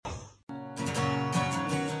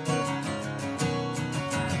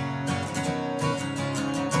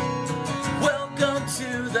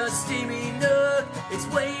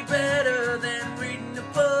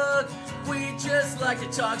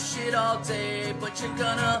talk shit all day, but you're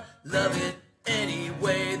gonna love it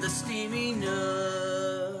anyway. The Steamy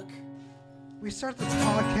Nook. We start the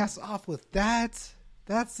podcast off with that.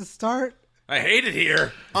 That's the start. I hate it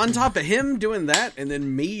here. On top of him doing that, and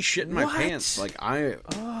then me shitting my pants. Like,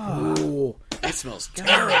 ooh, it smells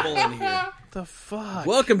terrible in here. The fuck?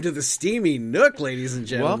 Welcome to the Steamy Nook, ladies and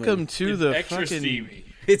gentlemen. Welcome to the Extra fucking... steamy.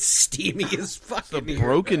 It's steamy as fucking The here.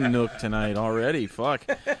 broken Nook tonight already. Fuck.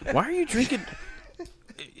 Why are you drinking...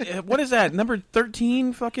 What is that? Number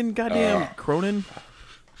 13? Fucking goddamn Cronin?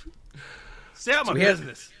 Stay out my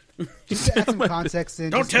business. Just to add some context in.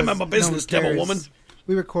 Don't just tell me 'cause my no business, one devil cares, woman.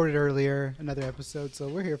 We recorded earlier another episode, so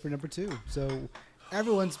we're here for number 2. So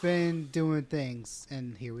everyone's been doing things,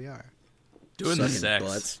 and here we are. Doing the Sucking sex.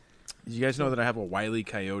 butts. Did you guys know that I have a Wile E.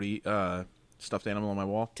 Coyote stuffed animal on my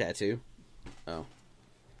wall? Tattoo. Oh.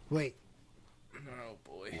 Wait. Oh,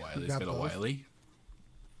 boy. Wiley's got got a both? Wiley.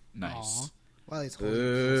 Nice. Aw. Wiley's holding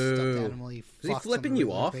a stuffed animal. He he fucks flipping on a you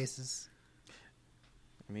regular off? basis.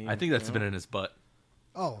 I think that's been in his butt.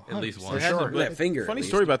 Oh, At least 100%. one. Sure, But that finger. Funny at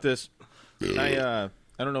story least. about this. I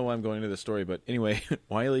don't know why I'm going into this story, but anyway,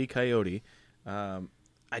 Wile E. Coyote.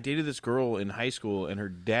 I dated this girl in high school, and her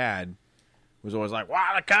dad was always like,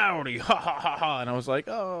 Wile E. Coyote, ha ha ha ha. And I was like,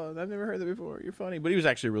 oh, I've never heard that before. You're funny. But he was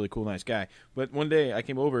actually a really cool, nice guy. But one day I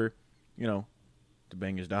came over, to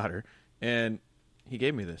bang his daughter, and he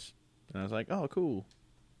gave me this. And I was like, oh, cool.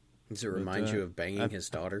 Does it remind you of banging his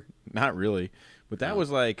daughter? Not really. But that was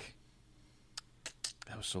like,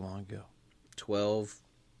 that was so long ago. 12,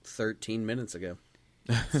 13 minutes ago.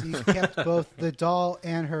 So you kept both the doll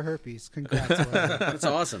and her herpes. Congrats, Wiley. That's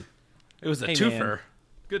awesome. It was a Hey, twofer. man.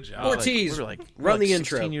 Good job. Ortiz, We were like, run the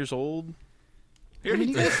 16 intro. years old. Here I mean,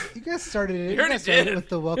 he you guys started it. You already guys started did. it with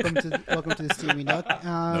the welcome to the Steamy Nook.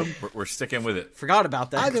 Nope, we're sticking with it. Forgot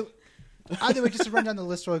about that. Either way, just to run down the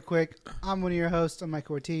list real quick. I'm one of your hosts. I'm Mike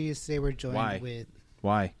Ortiz. Today we're joined Why? with.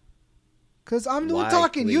 Why? Because I'm the one Wiley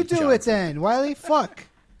talking. You do it Johnson. then, Wiley. Fuck.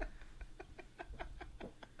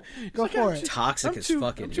 Go for it. Toxic as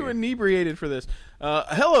fucking. I'm too here. inebriated for this.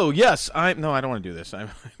 Hello, yes. I don't want to do this. I'm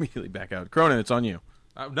immediately back out. Cronin, it's on you.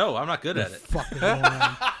 No, I'm not good at it. Fucking going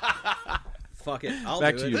on. Fuck it. I'll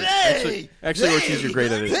Back do to you. it. Actually, Ortiz, you're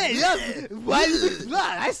great at it. Hey, Wiley,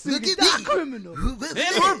 I still get that criminal. And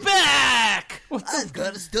we're back! I've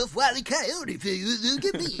got a stuffed Wile E. Coyote figure. Look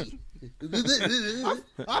at me.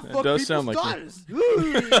 I fuck does sound people's like daughters.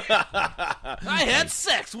 I had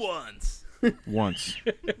sex once. Once.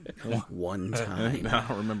 One time. I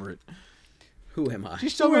don't remember it. Who am I? She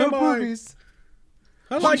showed me her boobies.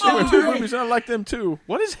 I like them too, movies. I like them too.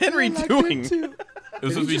 What is Henry I like doing? them too. It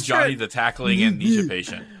was supposed to be Johnny the tackling amnesia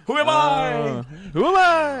patient. Who am I? Who am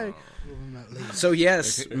I? So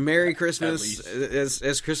yes, Merry Christmas. least.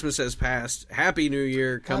 As Christmas has passed, Happy New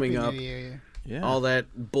Year coming Happy up. New Year. Yeah. All that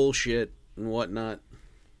bullshit and whatnot.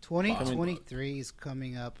 2023 is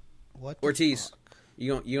coming up. What the Ortiz, fuck?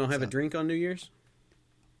 you don't have a up? drink on New Year's?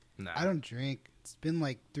 Nah, I don't drink. It's been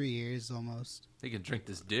like 3 years almost. he can drink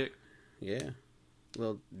this dick. Yeah.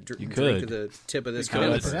 Well, You drink could. to the tip of this You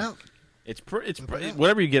could. cup. Put it out. It's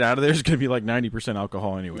whatever you get out of there is going to be like 90%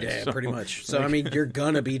 alcohol anyway. Yeah, so. pretty much. So I mean, you're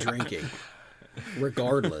gonna be drinking,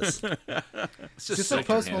 regardless. It's Just so like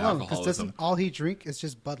Post secondhand Malone, because alcoholism. doesn't all he drink is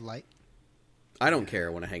just Bud Light? I don't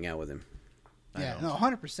care when I hang out with him. Yeah, no,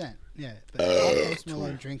 100%. Yeah, but all Post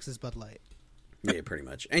Malone drinks is Bud Light. Yeah, pretty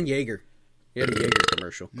much. And Jaeger. He had a Jaeger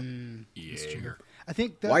commercial. Yeah. I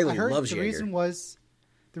think Wiley I heard loves the Jaeger.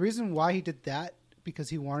 reason why he did that because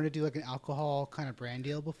he wanted to do like an alcohol kind of brand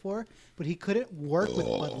deal before, but he couldn't work with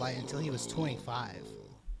Bud Light until he was 25.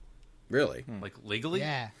 Really? Like legally?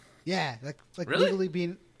 Yeah, like Really? legally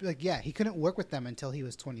being like he couldn't work with them until he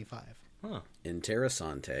was 25. Huh.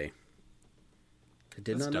 Interessante. I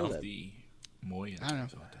did not know that. Stealthy. Muy I don't know.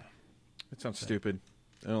 interesante. That sounds stupid.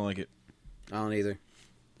 I don't like it. I don't either.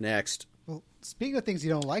 Next. Well, speaking of things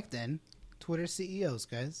you don't like, then Twitter CEOs,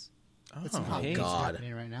 guys. That's some hot hey. things God.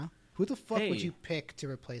 happening right now. Who the fuck would Hey. you pick to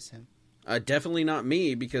replace him? Definitely not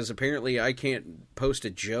me, because apparently I can't post a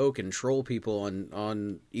joke and troll people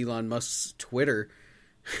on Elon Musk's Twitter.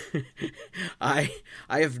 I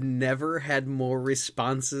have never had more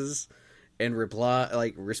responses and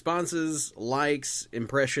responses, likes,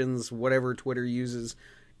 impressions, whatever Twitter uses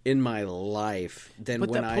in my life than But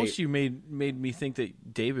when that post you made me think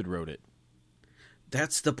that David wrote it.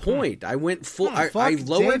 That's the point. I went full. Fuck I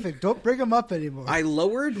lowered. David. Don't bring him up anymore. I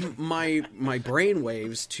lowered my brain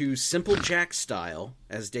waves to simple Jack style,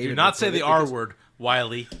 as David. Do not would say put the it, R because- word,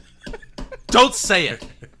 Wiley. Don't say it.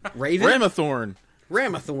 Raven. Ramathorn.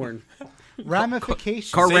 Ramathorn.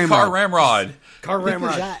 Ramifications. Car Say Ramrod. Car Ramrod. Car Think of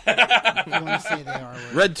Ramrod. that. If you want to say the R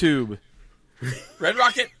word. Red Tube. Red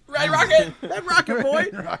Rocket, Red Rocket. That rocket boy.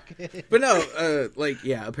 Rocket. But no,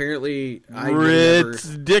 apparently I never...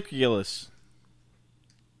 Ridiculous.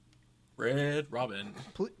 Red Robin.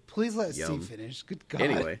 Please let Yum. Steve finish. Good God.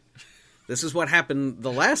 Anyway, this is what happened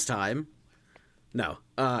the last time. No,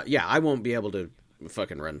 I won't be able to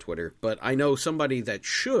fucking run Twitter, but I know somebody that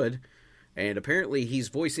should, and apparently he's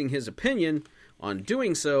voicing his opinion on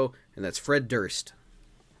doing so, and that's Fred Durst.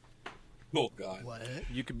 Oh God. What?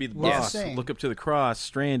 You could be the What's he boss. saying? Look up to the cross,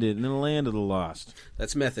 stranded in the land of the lost.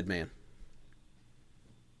 That's Method Man.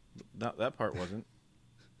 That part wasn't.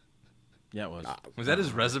 Yeah, it was. Was that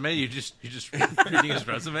his resume? You just reading his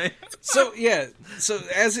resume? So as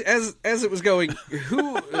it was going,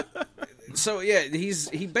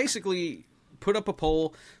 he basically put up a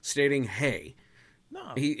poll stating, "Hey,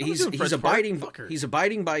 no, he's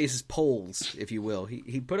abiding by his polls, if you will."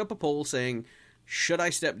 He put up a poll saying, "Should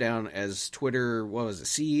I step down as Twitter? What was it?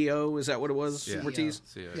 CEO? Is that what it was? Yeah. Ortiz?"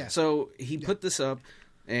 Yeah. So he put this up,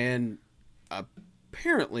 and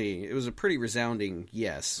apparently it was a pretty resounding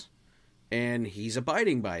yes. And he's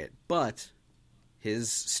abiding by it. But his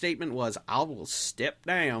statement was, "I will step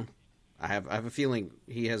down." I have a feeling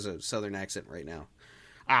he has a southern accent right now.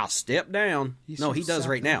 "I'll step down." No, he does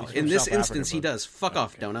right now. In this South instance, Africa, he does. Fuck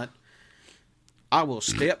off, donut. "I will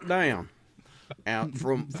step down out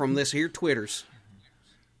from this here Twitters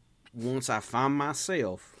once I find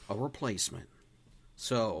myself a replacement."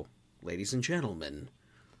 So, ladies and gentlemen,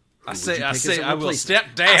 I you pick as a I will replacement?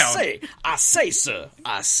 step down. I say, sir,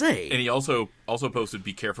 I say. And he also posted,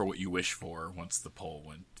 "Be careful what you wish for." Once the poll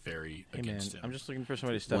went very Hey man, against him. I'm just looking for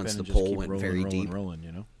somebody to step Once in the and just poll keep went rolling, very rolling, deep. rolling.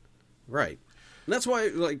 You know. Right. And that's why,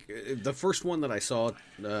 the first one that I saw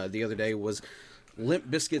the other day was Limp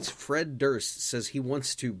Bizkit's Fred Durst says he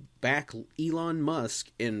wants to back Elon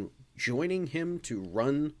Musk in joining him to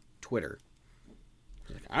run Twitter.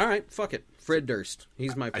 Like, all right, fuck it. Fred Durst.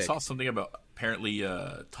 He's my I pick. saw something about apparently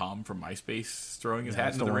Tom from MySpace throwing his hat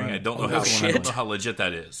that's into the the ring. one. I don't know Oh, how shit. I don't know how legit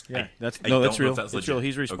that is. Yeah, that's I don't know real. if that's It's real.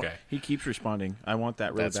 legit. He's Okay. He keeps responding. I want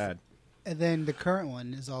that real That's- bad. And then the current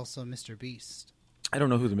one is also Mr. Beast. I don't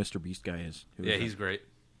know who the Mr. Beast guy is. Who Yeah, is he's that? great.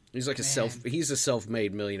 He's like Man. he's a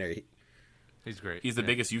self-made millionaire. He's great. He's the Yeah.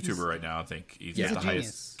 biggest YouTuber right now. I think he's Yeah. got He's the a highest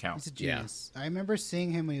genius. count. He's a genius. I remember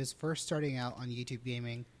seeing him when he was first starting out on YouTube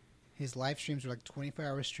gaming. His live streams were like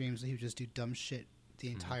 24-hour streams, and he would just do dumb shit the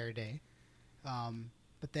entire day.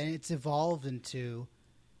 But then it's evolved into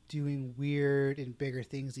doing weird and bigger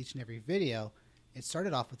things each and every video. It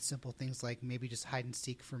started off with simple things like maybe just hide and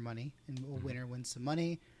seek for money, and a winner wins some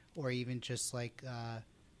money, or even just like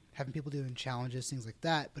having people doing challenges, things like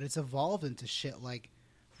that. But it's evolved into shit like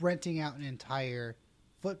renting out an entire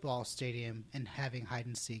football stadium and having hide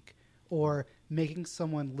and seek, or making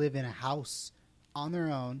someone live in a house on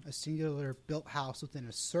their own, a singular built house within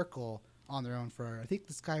a circle on their own for, I think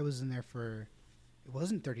this guy was in there for, it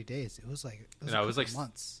wasn't 30 days. It was like, No, it was a like couple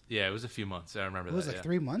months. Yeah, it was a few months. I remember It was that. like yeah.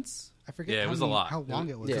 3 months. I forget. Yeah, it was a lot. How long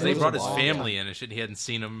it was. Yeah, Because it they was brought a his long family in and shit. He hadn't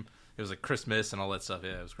seen him. It was like Christmas and all that stuff.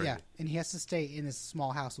 Yeah, it was crazy. Yeah, and he has to stay in this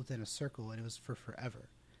small house within a circle, and it was for forever.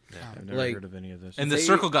 I've never Like- heard of any of this. And the They-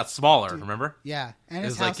 circle got smaller. Remember? Yeah, and It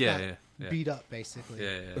his was like, house yeah, got yeah, yeah. beat up basically.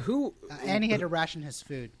 Yeah, yeah. Who? And he had to ration his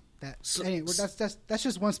food. Anyway, that's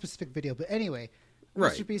just one specific video. But anyway,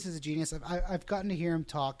 Right. Mr. Beast is a genius. I've gotten to hear him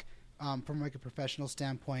talk from like a professional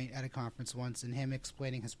standpoint at a conference once, and him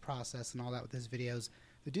explaining his process and all that with his videos.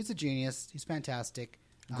 The dude's a genius. He's fantastic.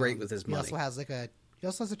 Great with his he money. Also has he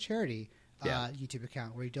also has a charity Yeah. YouTube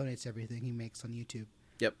account where he donates everything he makes on YouTube.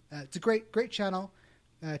 Yep. It's a great channel.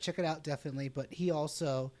 Check it out definitely. But he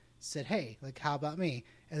also said, "Hey, like, how about me?"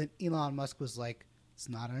 And then Elon Musk was like, "It's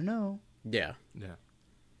not a no." Yeah. Yeah.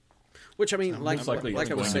 Which I mean, Most likely like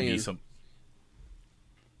it's I was going to be saying. some.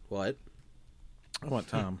 What? I want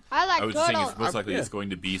Tom. I like I was just saying, turtle. it's most likely yeah. it's going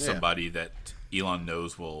to be somebody that Elon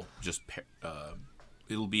knows will just.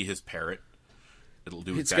 It'll be his parrot. It'll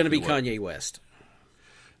do. It's going to be what- Kanye West.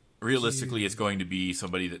 Realistically, it's going to be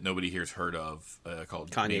somebody that nobody here's heard of,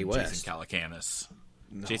 called Kanye named West. Jason Calacanis.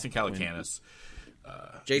 Jason Calacanis.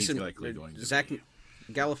 Jason, he's likely going to Zach be. It's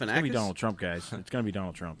gonna be Galifianakis. Donald Trump, guys. It's gonna be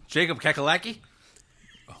Donald Trump. Jacob Kakalaki?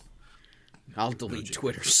 I'll delete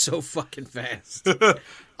Twitter so fucking fast.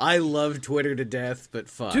 I love Twitter to death, but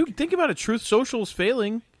fuck. Dude, think about it. Truth Social's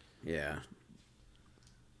failing. Yeah.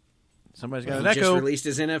 Somebody's got He an just echo. released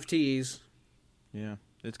his NFTs. Yeah,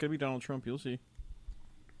 it's gonna be Donald Trump. You'll see.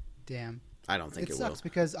 Damn. I don't think It it, sucks will.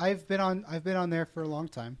 because I've been on there for a long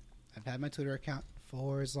time. I've had my Twitter account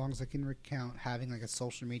for as long as I can recount having like a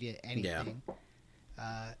social media anything.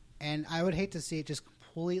 And I would hate to see it just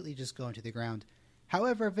completely just go into the ground.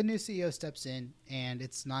 However, if a new CEO steps in and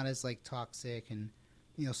it's not as like toxic and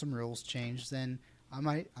some rules change, then I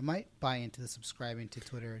might buy into the subscribing to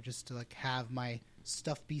Twitter just to like have my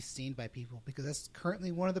stuff be seen by people, because that's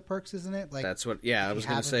currently one of the perks, isn't it? Like That's what. Yeah, I was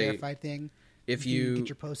going to say. verified thing. If you you get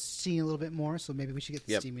your posts seen a little bit more, so maybe we should get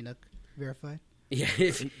the Steamy Nook verified. Yeah,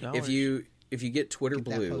 if you get Twitter Get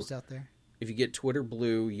Blue, that post out there. if you get Twitter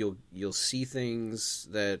Blue, you'll see things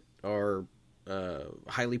that are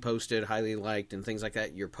highly posted, highly liked, and things like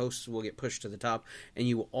that. Your posts will get pushed to the top, and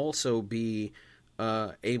you will also be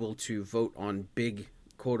able to vote on big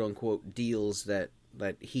quote unquote deals that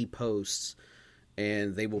he posts,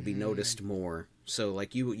 and they will be noticed more. So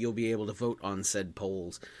like you'll be able to vote on said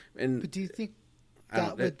polls. And But do you think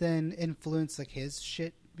that would then influence like his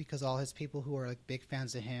shit, because all his people who are like big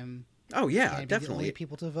fans of him? oh yeah, Can be the definitely. only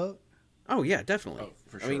people to vote. Oh yeah, definitely. Oh,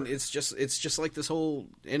 for I mean, sure. it's just like this whole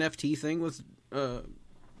NFT thing with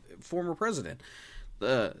former president.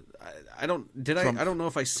 I don't know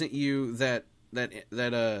if I sent you that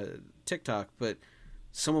TikTok, but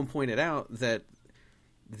someone pointed out that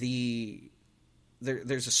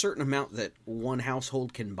there's a certain amount that one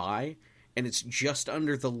household can buy, and it's just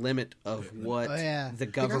under the limit of what Oh, yeah. the I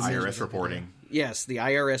think government. I've seen IRS reporting. Yes, the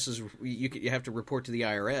IRS is you have to report to the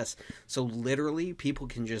IRS. So literally, people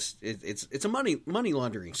can just it's a money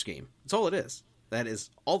laundering scheme. That's all it is. That is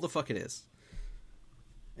all the fuck it is.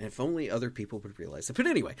 And if only other people would realize it. But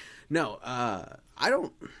anyway, no, I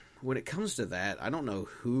don't. When it comes to that, I don't know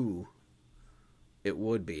who it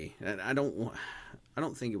would be. And I don't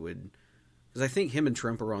think it would, because I think him and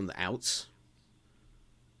Trump are on the outs.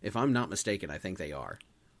 If I'm not mistaken, I think they are.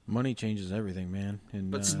 Money changes everything, man. And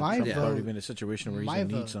But my Trump's vote- already been in a situation where he's my going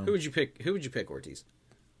to need vote- some. Who would you pick? Who would you pick, Ortiz?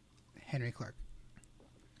 Henry Clark.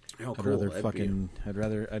 Oh, I'd cool. rather That'd fucking. I'd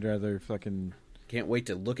rather fucking. be- can't wait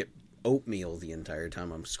to look at oatmeal the entire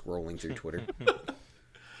time I'm scrolling through Twitter.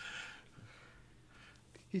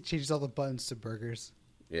 He changes all the buttons to burgers.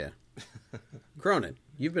 Yeah. Cronin,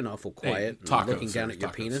 you've been awful quiet and tacos, looking down sir, at your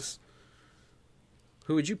tacos. penis.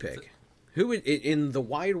 Who would you pick? Who would, in the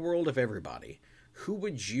wide world of everybody, who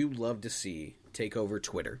would you love to see take over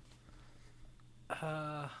Twitter?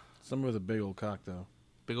 Someone with a big old cock, though.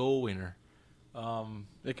 Big old wiener.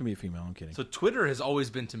 It can be a female. I'm kidding. So Twitter has always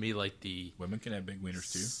been to me like the Women can have big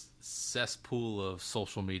wieners too. cesspool of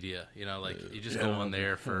social media. Like you just go on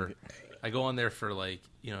there for. I go on there for like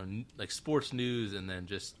like sports news, and then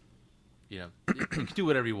just you can do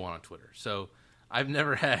whatever you want on Twitter. So I've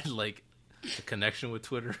never had like a connection with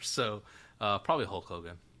Twitter. So probably Hulk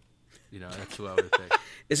Hogan. That's who I would pick.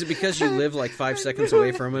 Is it because you live like 5 seconds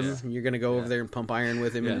away from him? And you're going to go over there and pump iron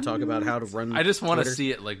with him and talk about how to run I just want to Twitter?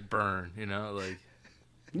 see it like burn. Like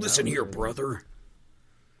Listen here, brother.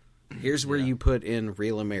 Here's where you put in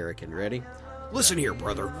Real American. Ready? Listen here,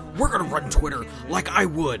 brother. We're going to run Twitter like I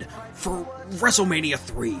would for WrestleMania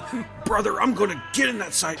 3. Brother, I'm going to get in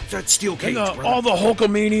that steel cage, brother. all the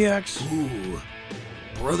Hulkamaniacs. Ooh.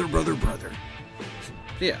 Brother.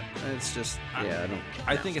 Yeah, it's just, I don't...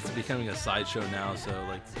 I think it's becoming a sideshow now. So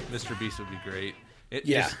like Mr. Beast would be great.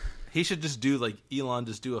 Yeah. He should just do like Elon,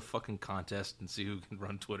 just do a fucking contest and see who can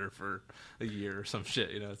run Twitter for a year or some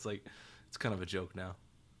shit. It's like it's kind of a joke now.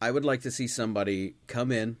 I would like to see somebody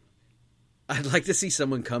come in. I'd like to see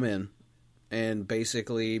someone come in and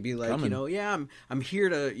basically be like, I'm here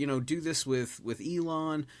to, do this with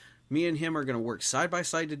Elon. Me and him are going to work side by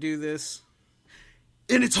side to do this.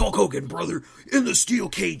 And it's Hulk Hogan, brother, in the steel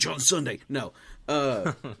cage on Sunday. No.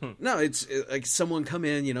 No, it's like someone come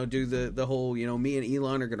in, do the whole, me and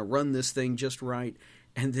Elon are going to run this thing just right,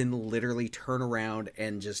 and then literally turn around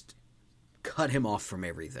and just cut him off from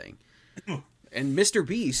everything. And Mr.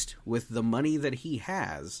 Beast, with the money that he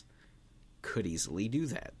has, could easily do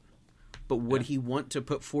that. But would he want to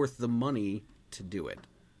put forth the money to do it?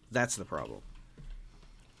 That's the problem.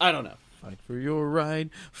 I don't know. Fight for your right.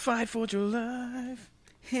 Fight for your life.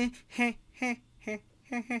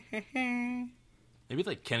 Maybe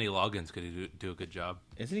like Kenny Loggins could do a good job.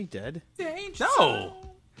 Isn't he dead? No,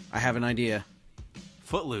 I have an idea.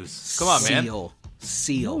 Footloose. Come on, man.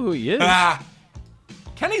 Seal. Who he is?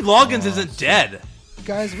 Kenny Loggins isn't dead.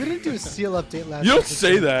 Guys, we didn't do a seal update last You don't episode.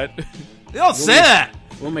 say that. You don't say that.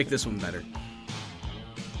 We'll make this one better.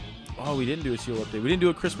 Oh, we didn't do a seal update. We didn't do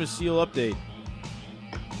a Christmas seal update.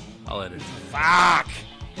 I'll edit. Fuck.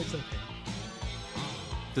 It's okay.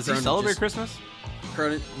 Does he Cronin celebrate just- Christmas?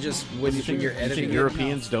 Cronin, just when you're You editing think it,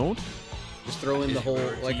 Europeans don't? just throw in the whole,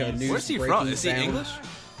 like a news Where's he breaking from? Is he sound. English?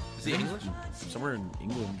 Is he English? Somewhere in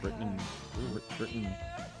England, Britain.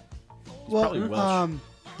 Well, probably Welsh.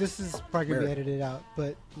 this is probably gonna be Where? edited out.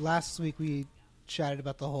 But last week we chatted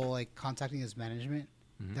about the whole like contacting his management.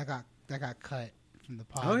 That got cut from the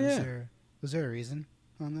pod. Oh, yeah. Was there a reason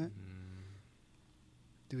on that?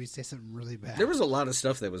 Did we say something really bad? There was a lot of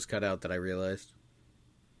stuff that was cut out that I realized.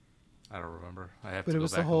 I don't remember. I have But to it go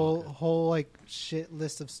was back the and whole look at it. whole like shit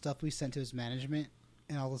list of stuff we sent to his management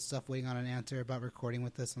and all the stuff waiting on an answer about recording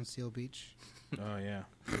with us on Seal Beach. Oh yeah.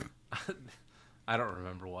 I don't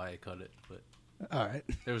remember why I cut it, but All right.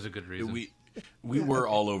 there was a good reason. We were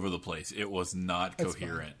all over the place. It was not That's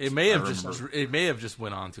coherent. It may have I just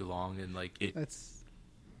went on too long, and like That's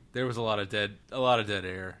there was a lot of dead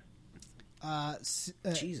air.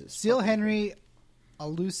 Jesus. Seal Henry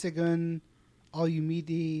Olusegun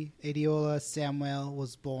Olumide Adiola Samuel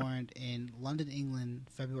was born in London, England,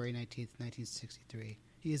 February 19th, 1963.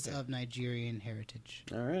 He is of Nigerian heritage.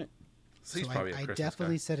 All right. So he's So probably a I Christmas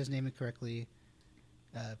definitely guy. said his name incorrectly.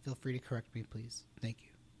 Feel free to correct me, please. Thank you.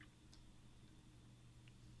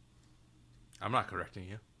 I'm not correcting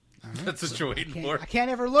you. All right. That's what you're waiting for. I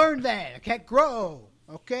can't ever learn that. I can't grow.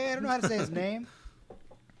 Okay? I don't know how to say his name.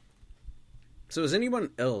 So has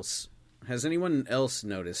anyone else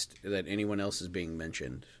noticed that anyone else is being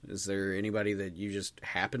mentioned? Is there anybody that you just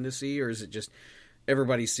happen to see, or is it just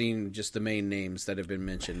everybody's seen just the main names that have been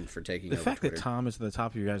mentioned for taking The over fact Twitter? that Tom is at the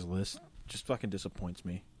top of your guys' list just fucking disappoints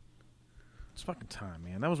me. It's fucking time,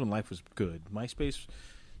 man. That was when life was good. MySpace,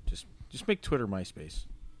 just make Twitter MySpace.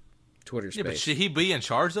 Twitter Yeah, but space. should he be in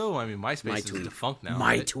charge though? I mean, MySpace My is tweet. defunct now.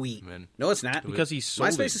 My right? tweet. I mean, No, it's not. Because he sold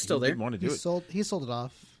MySpace it. is still He there. didn't want to do it. He sold it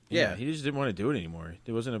off. Yeah. He just didn't want to do it anymore.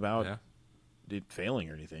 It wasn't about yeah. it failing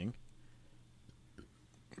or anything.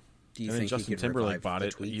 Do you And then think Justin he could Timberlake revive bought the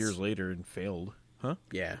it tweets? years later and failed. Huh?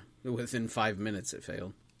 Yeah. Within 5 minutes, it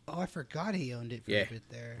failed. Oh, I forgot he owned it for Yeah. a bit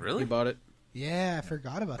there. Really? He bought it. Yeah, I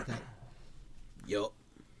forgot about that. Yup.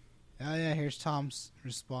 Oh, yeah, here's Tom's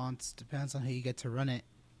response. Depends on who you get to run it.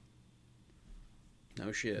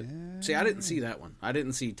 No shit. See, I didn't see that one. I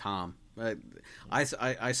didn't see Tom.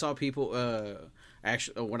 I saw people.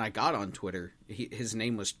 Actually, when I got on Twitter, his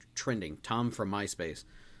name was trending. Tom from MySpace.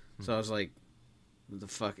 So I was like, "What the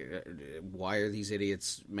fuck? Why are these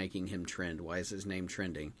idiots making him trend? Why is his name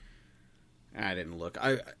trending?" I didn't look.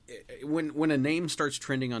 When a name starts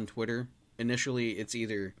trending on Twitter, initially it's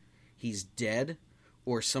either he's dead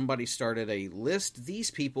or somebody started a list.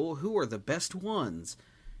 These people, who are the best ones,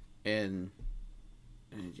 and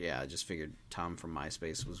yeah, I just figured Tom from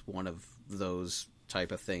MySpace was one of those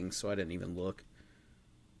type of things, so I didn't even look.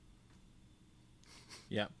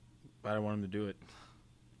 Yeah. But I want him to do it.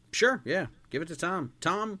 Sure, yeah, give it to Tom.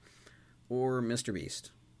 Tom or Mr.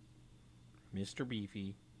 Beast. Mr.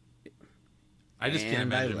 Beefy. I just can't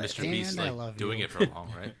And I imagine love Mr. you. Beast And I like love doing you. it for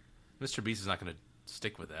long, right? Mr. Beast is not going to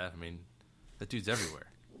stick with that. I mean, that dude's everywhere.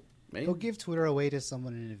 Maybe. Go give Twitter away to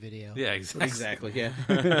someone in a video. Yeah, exactly. Exactly, yeah.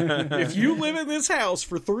 If you live in this house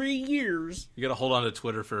for 3 years... You got to hold on to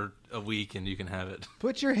Twitter for a week and you can have it.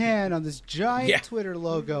 Put your hand on this giant Yeah. Twitter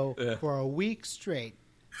logo for a week straight.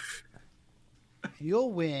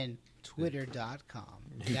 You'll win Twitter.com.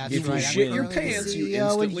 That's If you right. shit I'm your currently pants, the you CEO,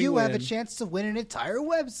 and instantly you have a win. chance to win an entire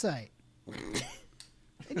website.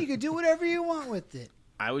 And you can do whatever you want with it.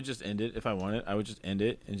 I would just end it if I wanted. I would just end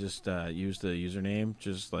it and just use the username.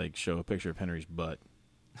 Just like show a picture of Henry's butt.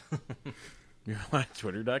 You're on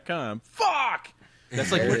Twitter.com. Fuck!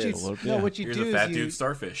 That's like What what you, you. no, what you Here's do a fat is dude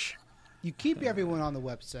starfish. you keep everyone on the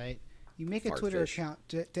website. You make a Fart Twitter fish. account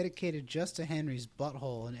dedicated just to Henry's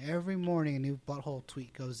butthole, and every morning a new butthole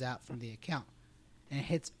tweet goes out from the account and it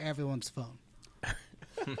hits everyone's phone.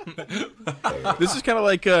 This is kind of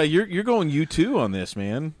like you're going U2 on this,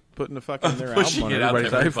 man. Putting the fucking their Pushing album it on out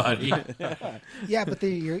to everybody's everybody. iPhone. Yeah, but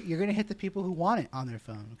you're going to hit the people who want it on their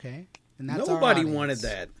phone, okay? And that's our Nobody audience. wanted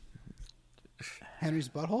that. Henry's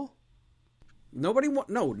butthole? Nobody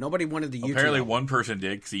wanted the YouTube. Apparently, album. one person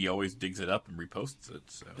did because he always digs it up and reposts it.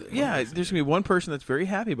 So Yeah, there's gonna be one person that's very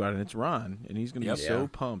happy about it, and it's Ron, and he's gonna Yep. be so Yeah.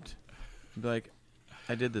 pumped. He'll be like,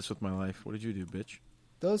 "I did this with my life. What did you do, bitch?"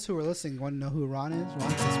 Those who are listening want to know who Ron is?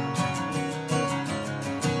 Ron's this person.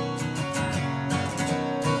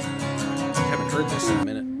 Haven't heard this in a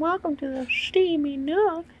minute. Welcome to the Steamy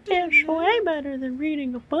Nook. It's way better than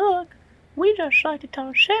reading a book. We just like to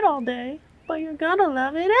talk shit all day, but you're gonna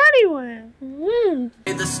love it anyway.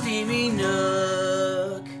 The steamy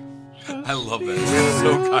nook. I love that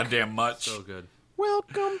so goddamn much. So good.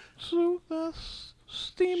 Welcome to the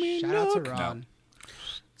steamy Shout out nook. to Ron.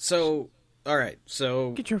 So, all right.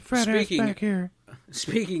 So, Get your fat speaking, ass back here.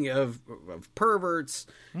 Speaking of perverts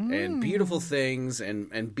and beautiful things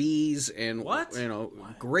and bees and What?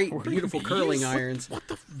 great beautiful curling irons.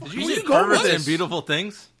 Did you say perverts and beautiful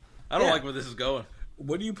things? I don't Yeah. like where this is going.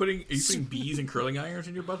 What are you putting? Are you putting bees and curling irons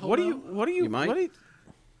in your butthole? What do now? you? You might. What do you?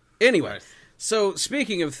 Anyway, Right. so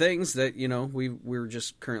speaking of things that we're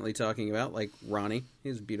just currently talking about, like Ronnie,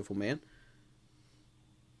 he's a beautiful man.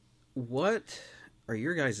 what are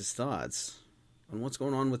your guys' thoughts on what's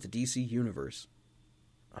going on with the DC universe?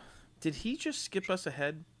 Did he just skip us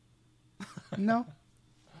ahead? No.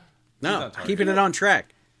 No, keeping it on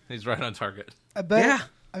track. He's right on target. But, Yeah.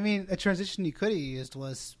 I mean, a transition you could have used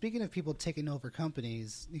was, speaking of people taking over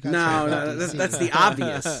companies... You guys No, talk about that's DC. the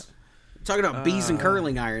obvious. Talking about bees and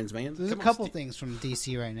curling irons, man. There's a Come on, couple Steve. things from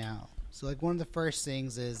DC right now. So, like, one of the first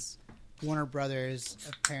things is Warner Brothers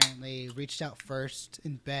apparently reached out first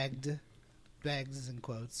and begged in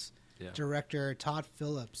quotes, director Todd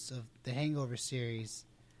Phillips of the Hangover series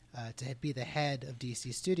to be the head of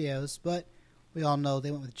DC Studios. But we all know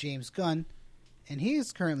they went with James Gunn. And he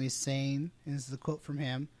is currently saying, and this is a quote from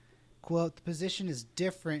him, quote, "The position is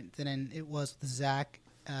different than it was with Zach,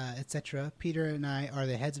 etc. Peter and I are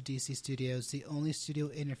the heads of DC Studios. The only studio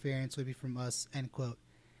interference would be from us," end quote.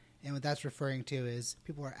 And what that's referring to is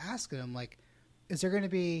people are asking him, like, is there going to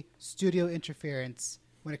be studio interference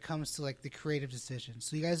when it comes to, like, the creative decisions?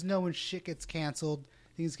 So you guys know when shit gets canceled,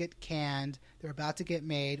 things get canned, they're about to get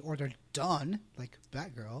made, or they're done, like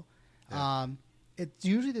Batgirl. Yeah. It's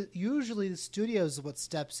usually the studios is what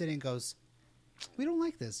steps in and goes, we don't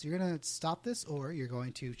like this. You're going to stop this, or you're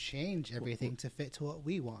going to change everything to fit to what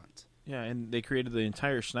we want. Yeah, and they created the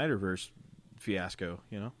entire Snyderverse fiasco,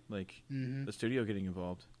 like the studio getting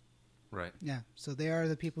involved. Right. Yeah, so they are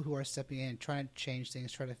the people who are stepping in, trying to change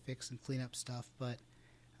things, try to fix and clean up stuff. But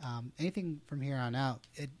anything from here on out,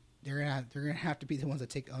 they're gonna have to be the ones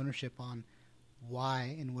that take ownership on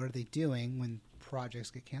why and what are they doing when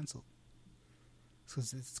projects get canceled.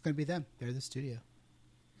 Because it's going to be them. They're the studio.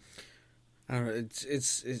 I don't know.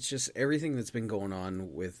 It's just everything that's been going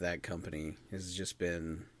on with that company has just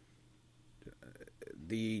been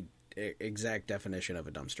the exact definition of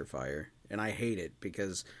a dumpster fire, and I hate it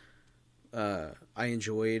because I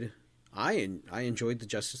enjoyed the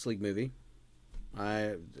Justice League movie.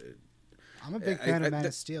 I'm a big fan of Man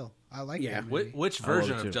of Steel. I like that movie. Which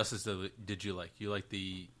version of Justice did you like? You like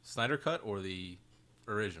the Snyder cut or the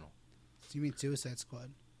original? Do you mean Suicide Squad?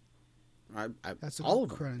 That's all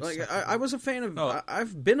of them. Like, I was a fan of.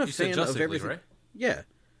 I've been a fan of everything. League, right? Yeah,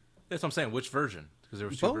 that's what I'm saying. Which version? Because there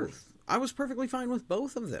was two both. versions. I was perfectly fine with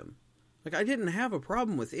both of them. Like, I didn't have a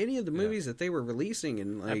problem with any of the movies that they were releasing,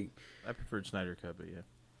 and like I preferred Snyder Cut, but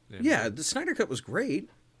yeah, the Snyder Cut was great.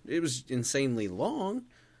 It was insanely long,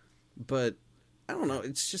 but I don't know.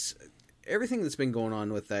 It's just everything that's been going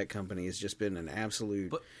on with that company has just been an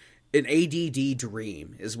absolute. An ADD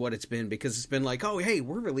dream is what it's been, because it's been like, oh, hey,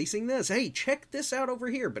 we're releasing this. Hey, check this out over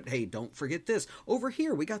here. But hey, don't forget this. Over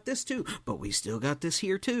here, we got this too. But we still got this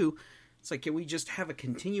here too. It's like, can we just have a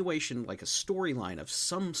continuation, like a storyline of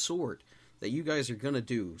some sort that you guys are going to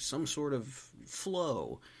do? Some sort of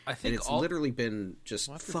flow. I think and it's literally been just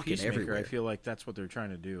fucking everywhere. I feel like that's what they're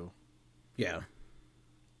trying to do. Yeah.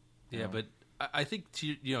 Yeah, but I think,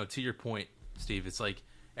 to your point, Steve, it's like,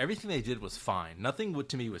 everything they did was fine. Nothing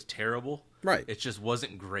to me was terrible. Right. It just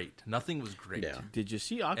wasn't great. Nothing was great. Yeah. Did you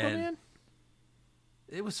see Aquaman? And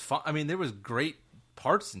it was fun. I mean, there was great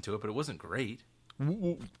parts into it, but it wasn't great.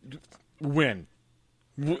 When?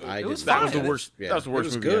 It was that fine. was the worst. Yeah. That was the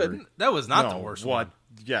worst movie good. ever. That was not No, the worst what? one.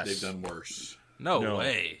 Yes. They've done worse. No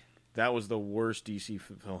way. That was the worst DC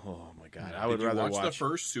film. Oh my god! I would Did you rather watch the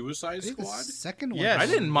first Suicide I think the Squad? second one. Yes. I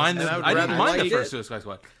didn't mind And the. I would I didn't rather mind the like first it. Suicide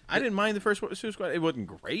Squad. I didn't mind the first Suicide Squad. It wasn't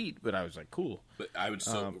great, but I was like, cool. But I would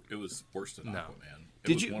still. It was worse than No. Aquaman. It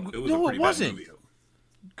Did was you? It was No, a it pretty wasn't. bad movie.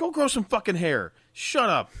 Go grow some fucking hair. Shut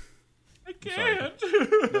up. I can't.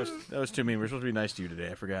 That was too mean. We're supposed to be nice to you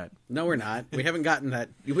today. I forgot. No, we're not. We haven't gotten that.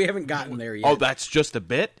 We haven't gotten there yet. Oh, that's just a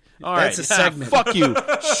bit? All That's right. a segment. Fuck you,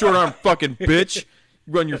 short arm fucking bitch.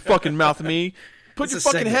 Run your fucking mouth at me. Put It's your a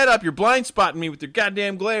fucking segment. head up. You're blind spotting me with your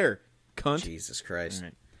goddamn glare. Cunt. Jesus Christ.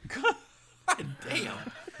 All right. Damn.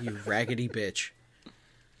 You raggedy bitch.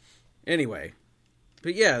 Anyway.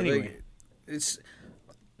 But yeah, Anyway. it's...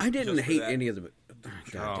 I didn't Just for hate that. any of the...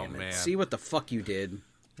 God Oh, damn it. man. See what the fuck you did.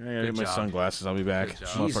 I gotta get my job. sunglasses. I'll be back. Good job.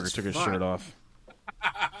 Motherfucker Jesus took his fuck. shirt off.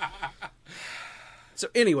 So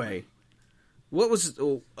anyway, what was...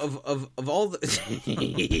 Of all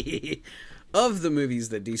the... of the movies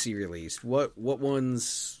that DC released, what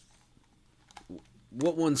ones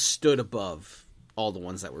stood above all the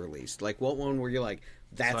ones that were released? Like, what one were you like,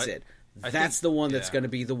 that's So it. I That's think- the one that's yeah. going to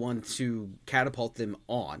be the one to catapult them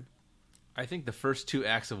on. I think the first two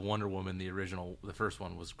acts of Wonder Woman, the first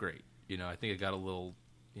one, was great. I think it got a little,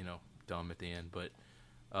 dumb at the end, but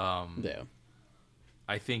Yeah.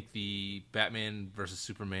 I think the Batman versus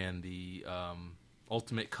Superman, the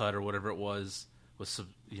Ultimate Cut or whatever it was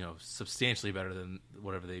substantially better than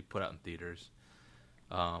whatever they put out in theaters.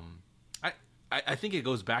 I think it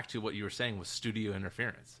goes back to what you were saying with studio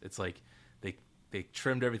interference. It's like they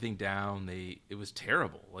trimmed everything down. It was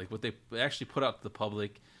terrible. Like what they actually put out to the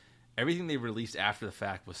public, everything they released after the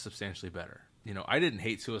fact was substantially better. You know, I didn't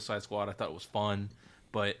hate Suicide Squad. I thought it was fun,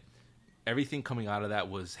 but everything coming out of that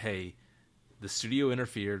was, hey, the studio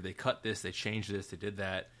interfered. They cut this. They changed this. They did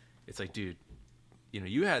that. It's like, dude, you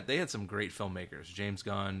know, they had some great filmmakers, James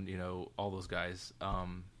Gunn, you know, all those guys. What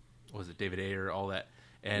was it, David Ayer, all that,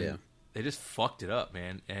 and they just fucked it up,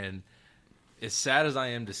 man. And as sad as I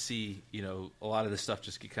am to see, you know, a lot of this stuff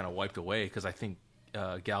just get kind of wiped away, because I think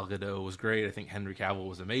Gal Gadot was great. I think Henry Cavill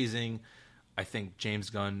was amazing. I think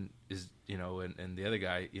James Gunn is, you know, and the other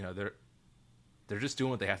guy, you know, they're just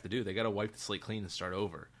doing what they have to do. They got to wipe the slate clean and start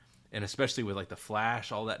over. And especially with like the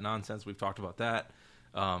Flash, all that nonsense, we've talked about that.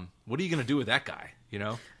 What are you going to do with that guy? You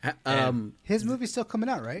know, his movie's still coming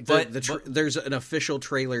out, right? But there's an official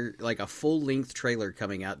trailer, like a full length trailer,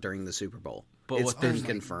 coming out during the Super Bowl. But it's been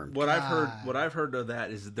confirmed. What I've heard of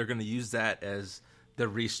that is that they're going to use that as the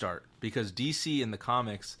restart, because DC in the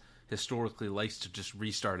comics historically likes to just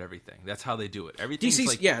restart everything. That's how they do it. Everything's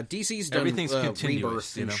DC's done everything's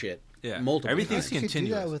continuous, rebirth and shit. Yeah, multiple everything's times. continuous.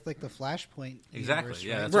 You could do that with like the Flashpoint. Exactly. Universe,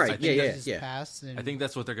 Yeah, right. that's Right. Yeah. Past and... I think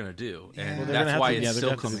that's what they're going to do, and Well, that's why it's they're still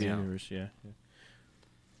gonna have to do coming the out. universe, yeah.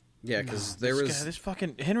 Yeah, because there was this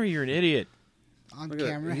fucking Henry. You're an idiot. on Look at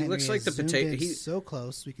that. camera. He looks like the potato. He's so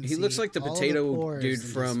close. We can. He see looks like the all potato pores dude in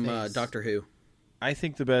his from face. Doctor Who. I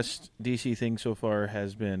think the best DC thing so far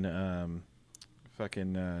has been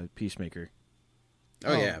Peacemaker.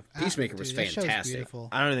 Oh yeah, Peacemaker was dude, that show's fantastic. beautiful.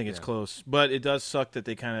 I don't think it's close, but it does suck that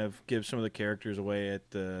they kind of give some of the characters away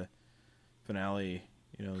at the finale.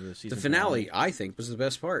 You know, the season. The finale, I think, was the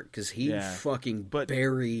best part because he fucking But-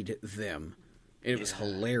 buried them. It was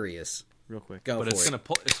hilarious. Real quick, But it's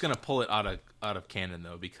gonna pull it out of canon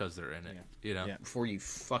though, because they're in it. You know. Yeah. Before you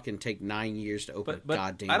fucking take 9 years to open But a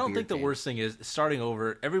goddamn I don't beer think the can. worst thing is starting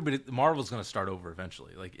over. Marvel's going to start over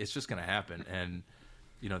eventually. Like, it's just going to happen, and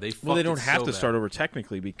you know they. well, they fucked don't it have so to bad. start over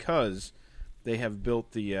technically because they have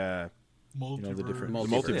built the the different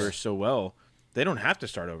multiverse so well. They don't have to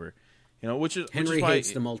start over. You know, which is Henry why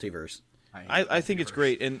hates the multiverse. I think it's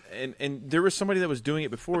great, and there was somebody that was doing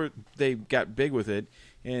it before they got big with it,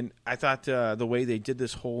 and I thought the way they did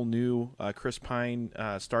this whole new Chris Pine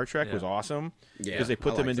Star Trek was awesome because they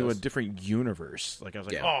put them into a different universe. Like I was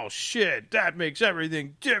like, oh shit, that makes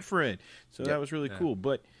everything different. So that was really cool.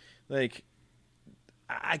 But like,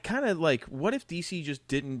 I kind of like, what if DC just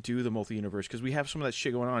didn't do the multi-universe, because we have some of that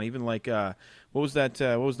shit going on. Even like, what was that?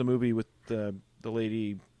 What was the movie with the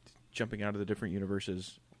lady jumping out of the different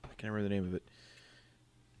universes? I can't remember the name of it.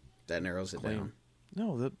 That narrows it down.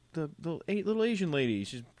 No, the little Asian lady.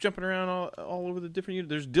 She's jumping around all over the different.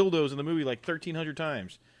 There's dildos in the movie like 1,300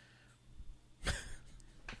 times.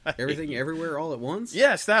 Everything, everywhere, all at once.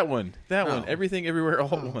 Yes, that one. Everything, everywhere,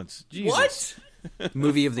 all at once. Jesus. What?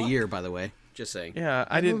 Movie of the year, by the way. Just saying. Yeah,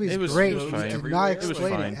 I That didn't. movie's It was great. It was fine. Did not It was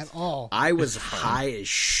explain fine. it at all. I was high as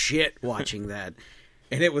shit watching that,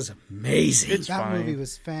 and it was amazing. It's that fine. movie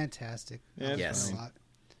was fantastic. Yeah, I liked it's it a fine. lot.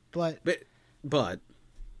 But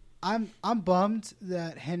I'm bummed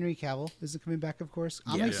that Henry Cavill isn't coming back. Of course,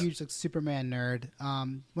 I'm a Yes. huge Superman nerd.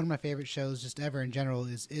 One of my favorite shows, just ever in general,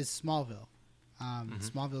 is Smallville.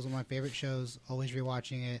 Smallville is one of my favorite shows. Always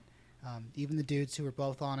rewatching it. Even the dudes who were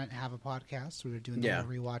both on it have a podcast where they're doing the whole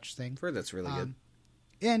rewatch thing. I've heard that's really good.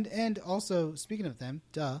 And also, speaking of them,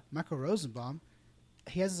 Michael Rosenbaum,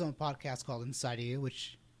 he has his own podcast called Inside of You,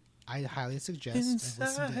 which I highly suggest. I've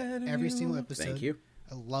listened to every single episode. Thank you.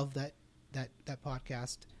 I love that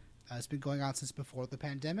podcast. It's been going on since before the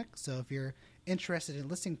pandemic, so if you're interested in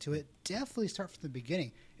listening to it, definitely start from the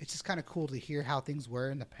beginning. It's just kind of cool to hear how things were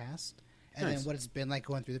in the past, and then what it's been like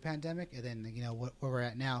going through the pandemic, and then where we're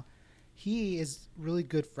at now. He is really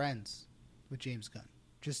good friends with James Gunn,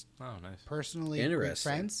 just nice. personally good Interesting.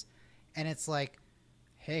 friends, and it's like,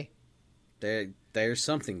 hey, There's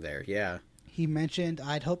something there, yeah. he mentioned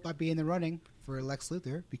I'd hope I'd be in the running for Lex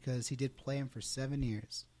Luthor because he did play him for 7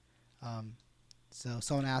 years. So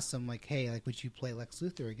someone asked him like, "Hey, like, would you play Lex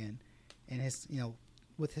Luthor again?" And his,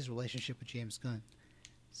 with his relationship with James Gunn.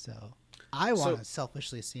 So I want to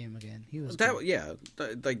selfishly see him again. He was That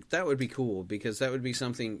great. that would be cool because that would be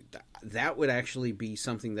something that would actually be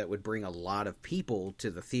something that would bring a lot of people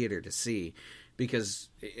to the theater to see because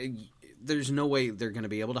there's no way they're going to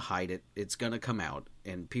be able to hide it. It's going to come out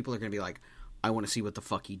and people are going to be like, I want to see what the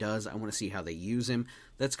fuck he does. I want to see how they use him.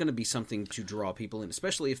 That's going to be something to draw people in,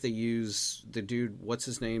 especially if they use the dude, what's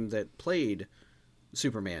his name, that played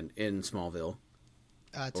Superman in Smallville.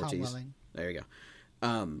 Tom Ortiz. Welling. There you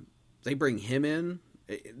go. They bring him in,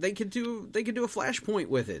 They could do a Flashpoint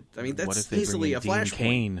with it. I mean, What that's if they easily a bring in Dean Flashpoint.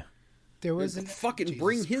 Kane? There was an Fucking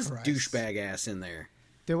bring Jesus his Christ. douchebag ass in there.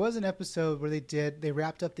 There was an episode where they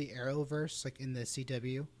wrapped up the Arrowverse, like in the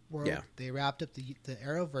CW world. Yeah. They wrapped up the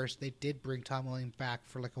Arrowverse. They did bring Tom Welling back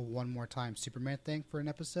for like a one more time Superman thing for an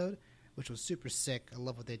episode, which was super sick. I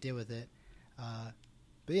love what they did with it.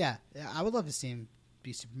 But yeah, I would love to see him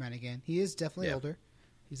be Superman again. He is definitely older.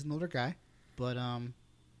 He's an older guy, but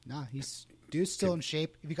dude's still in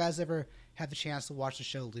shape. If you guys ever have the chance to watch the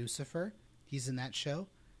show Lucifer, he's in that show.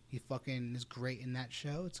 He fucking is great in that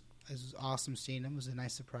show. It was awesome seeing him. It was a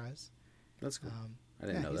nice surprise. That's cool. I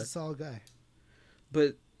didn't know he's that. a solid guy.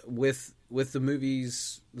 But with the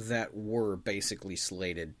movies that were basically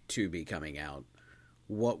slated to be coming out,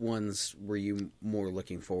 what ones were you more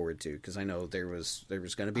looking forward to? Because I know there was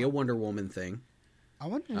going to be a Wonder Woman thing. I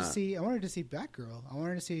wanted to see Batgirl. I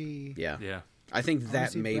wanted to see. Yeah. I think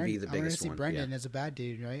that may be the biggest one. I wanted to see Brendan Yeah. as a bad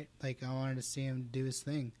dude, right? Like I wanted to see him do his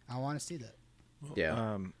thing. I want to see that.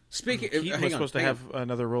 Yeah. Speaking, Keaton was supposed to have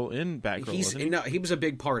another role in Batgirl, wasn't he? No, he was a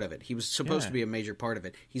big part of it. He was supposed to be a major part of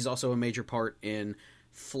it. He's also a major part in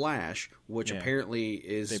Flash, which apparently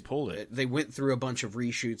is... They pulled it. They went through a bunch of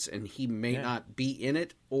reshoots, and he may not be in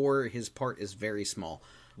it, or his part is very small.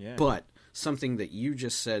 Yeah. But something that you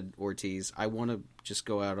just said, Ortiz, I want to just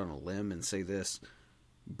go out on a limb and say this.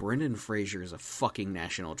 Brendan Fraser is a fucking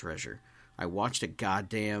national treasure. I watched a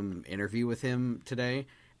goddamn interview with him today,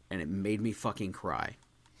 and it made me fucking cry.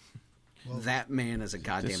 That man is a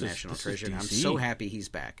goddamn national treasure, and I'm so happy he's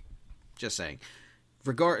back. Just saying.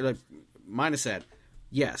 Minus that,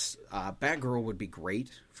 yes, Batgirl would be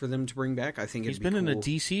great for them to bring back. I think He's it'd be been in a cool.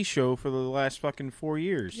 DC show for the last fucking 4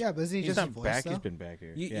 years. Yeah, but isn't he He's just a not voice, back. though? He's been back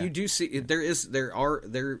here. You do see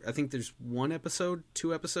I think there's one episode,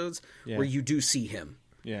 2 episodes where you do see him.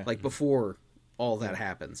 Yeah. Like before all that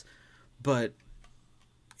happens. But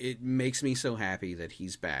it makes me so happy that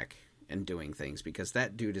he's back and doing things because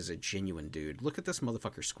that dude is a genuine dude. Look at this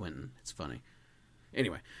motherfucker squinting. It's funny.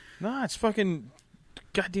 Anyway. Nah, it's fucking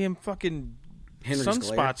goddamn fucking Henry's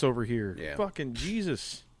sunspots over here. Yeah. Fucking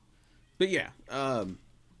Jesus. But yeah,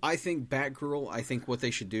 I think Batgirl, I think what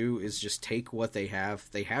they should do is just take what they have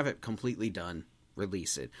it completely done,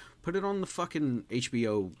 release it. Put it on the fucking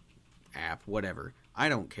HBO app, whatever. I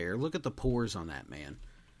don't care. Look at the pores on that man.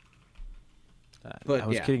 But I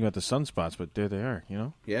was kidding about the sunspots, but there they are, you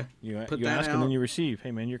know? Yeah. You Put that ask and out. then you receive. Hey,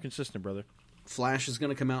 man, you're consistent, brother. Flash is going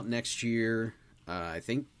to come out next year. I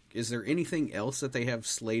think, is there anything else that they have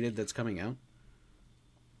slated that's coming out?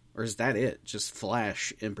 Or is that it? Just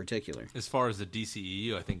Flash in particular? As far as the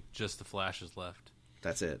DCEU, I think just the Flash is left.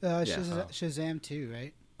 That's it. Shazam 2,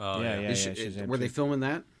 right? Oh, Yeah. Were Shazam they 2. filming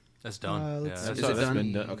that? That's done. let's Yeah, see. that's, Is it done?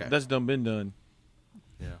 been done. Okay. That's been done.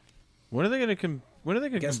 yeah. When are they going to combine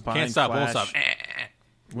Can't stop, Flash? won't stop.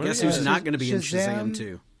 When are Guess they who's gonna- not going to be in Shazam- Shazam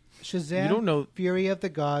 2? Shazam, You don't know- Fury of the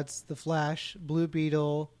Gods, The Flash, Blue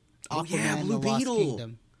Beetle, Oh, Aquaman, yeah, Blue The Lost Beetle.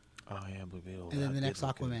 Kingdom, Oh, yeah, Blue Beetle. and then That the did next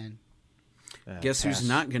look good. Aquaman. Guess who's pass.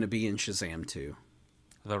 not going to be in Shazam 2?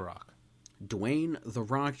 The Rock. Dwayne The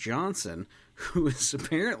Rock Johnson, who is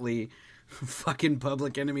apparently fucking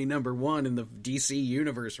public enemy number 1 in the DC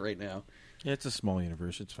universe right now. Yeah, it's a small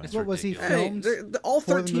universe. It's fine. It's What was he ridiculous. Hey, filmed? all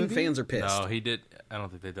for the 13 movie? fans are pissed. No, he did. I don't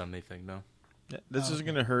think they've done anything. No. Yeah, this isn't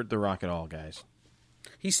going to hurt The Rock at all, guys.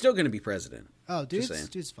 He's still going to be president. Oh, Just saying.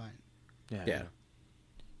 dude's fine. Yeah.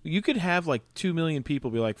 You could have like 2 million people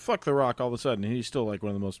be like, fuck The Rock all of a sudden, and he's still like one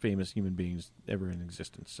of the most famous human beings ever in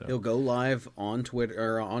existence. So He'll go live on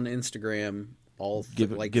Twitter or on Instagram.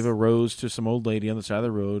 give a rose to some old lady on the side of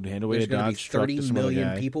the road, hand away a There's going to be Dodge truck 30 to some other million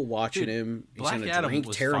guy. people watching Dude, him. He's Black going to Adam drink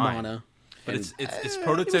was Terramana. But it's was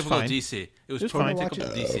prototypical fine. DC. It was It was fine.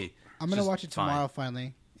 prototypical DC. I'm gonna Just watch it fine. tomorrow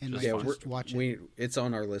finally, and Just like, fine. just watch it. It's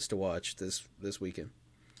on our list to watch this weekend.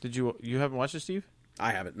 Did you haven't watched it, Steve?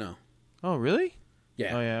 I haven't, no. Oh, really?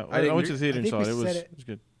 Yeah. Oh, yeah. I I didn't- went to the theater I and think saw we it. It said it- was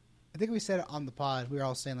good. I think we said it on the pod. We were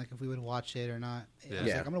all saying like if we would watch it or not. I was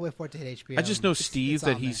Yeah. like, I'm gonna wait for it to hit HBO. I just know It's- Steve it's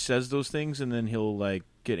that on he there. says those things and then he'll like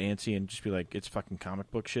get antsy and just be like, "It's fucking comic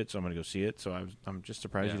book shit," so I'm gonna go see it. So I'm just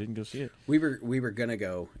surprised Yeah. you didn't go see it. We were going to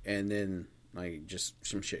go, and then like just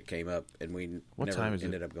some shit came up, and we What never time is it?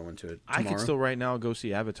 ended up going to it. I Tomorrow? could still right now go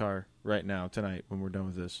see Avatar right now tonight when we're done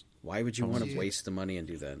with this. Why would you want to Dude. waste the money and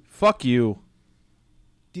do that? Fuck you.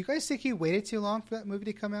 Do you guys think he waited too long for that movie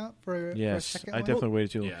to come out? For a Yes, second I one? definitely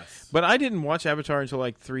waited too long. Yes. But I didn't watch Avatar until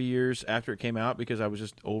like 3 years after it came out because I was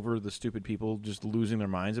just over the stupid people just losing their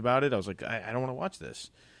minds about it. I was like, I don't want to watch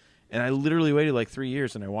this. And I literally waited like 3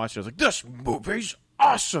 years and I watched it. I was like, this movie's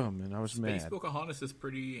awesome. And I was Space mad. Pocahontas is a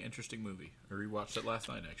pretty interesting movie. I rewatched it last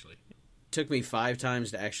night, actually. took me 5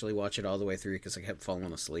 times to actually watch it all the way through because I kept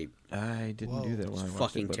falling asleep. I didn't do that It when I was watched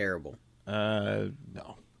fucking it, but, terrible.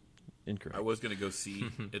 No. Incorrect. I was going to go see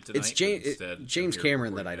it tonight. It's but James, instead James I'm here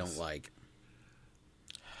Cameron that I recording don't this. like.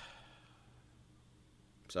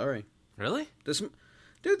 Sorry. Really? This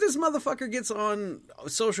motherfucker gets on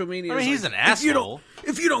social media. I mean, and is he's like, an asshole.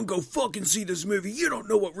 If you don't go fucking see this movie, you don't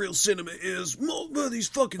know what real cinema is. These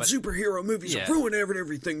fucking superhero movies yeah. are ruining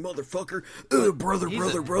everything, motherfucker. Brother.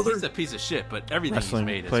 He's a piece of shit, but everything Wrestling,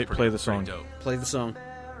 he's made play- is pretty, play the pretty song. dope. Play the song.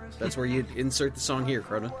 That's where you insert the song here,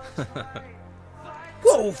 Cronin.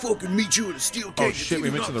 Whoa, fucking meet you in a steel cage. Oh if shit, you we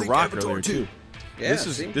do mentioned not The think Rock Avatar earlier 2. too. Yeah,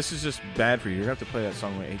 This is just bad for you. You're gonna have to play that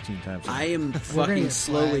song like 18 times. I am gonna fucking get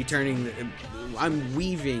slowly flagged. turning. I'm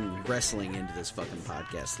weaving wrestling into this fucking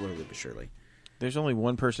podcast, slowly but surely. There's only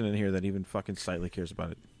one person in here that even fucking slightly cares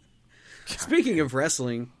about it. Speaking of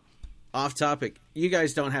wrestling, off topic. You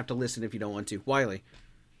guys don't have to listen if you don't want to. Wiley,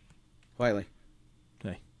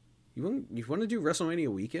 Hey, you want to do WrestleMania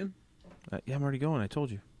weekend? yeah, I'm already going. I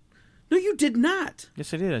told you. No, you did not.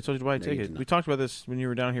 Yes, I did. I told you to buy a No, you ticket. did not. We talked about this when you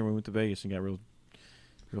were down here when we went to Vegas and got real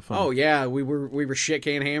fun. Oh yeah, we were shit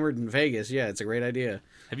can hammered in Vegas. Yeah, it's a great idea.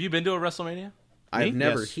 Have you been to a WrestleMania? I've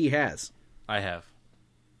never. Yes. He has. I have.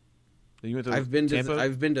 You went to I've been Tampa?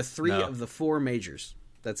 to 3 No. of the 4 majors.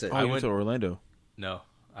 That's it. Oh, you went to Orlando. No,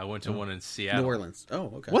 I went to one in Seattle. New Orleans.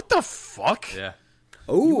 Oh, okay. What the fuck? Yeah,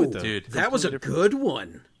 Oh, went to- dude. that was a good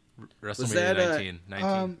one. WrestleMania that,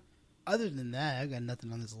 19. Other than that, I got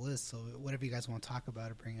nothing on this list. So whatever you guys want to talk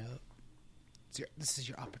about or bring up, this is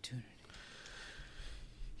your opportunity.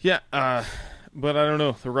 Yeah, but I don't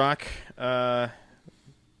know. The Rock, I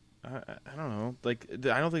don't know. Like,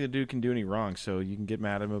 I don't think the dude can do any wrong. So you can get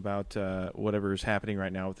mad at him about whatever is happening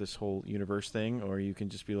right now with this whole universe thing, or you can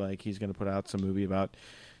just be like, he's going to put out some movie about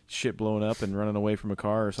shit blowing up and running away from a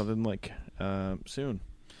car or something like soon.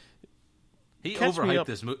 He Catch me up.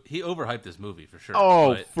 overhyped this movie for sure.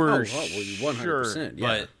 Oh, but, for well, sure. 100%. Yeah.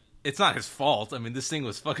 but it's not his fault. I mean, this thing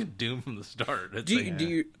was fucking doomed from the start. It's Do like-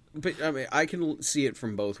 you? But I mean, I can see it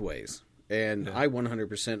from both ways, and I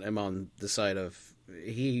 100% am on the side of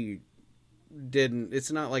he didn't.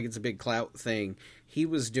 It's not like it's a big clout thing. He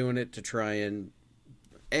was doing it to try and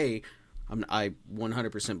I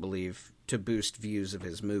 100% believe to boost views of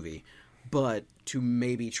his movie, but to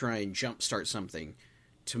maybe try and jumpstart something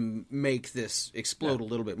to make this explode a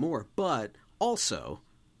little bit more. But also,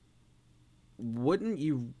 wouldn't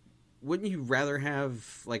you rather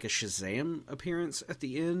have like a Shazam appearance at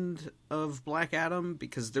the end of Black Adam,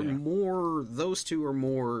 because they're those two are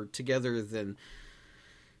more together than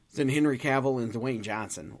Henry Cavill and Dwayne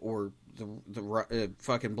Johnson, or the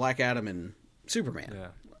fucking Black Adam and Superman. Yeah.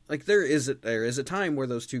 Like there is a time where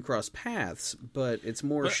those two cross paths, but it's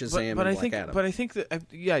more Shazam and Black Adam. But I think that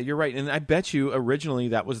yeah, you're right, and I bet you originally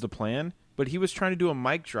that was the plan. But he was trying to do a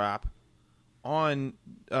mic drop on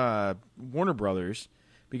Warner Brothers,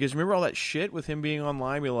 because remember all that shit with him being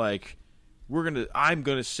online, be like, I'm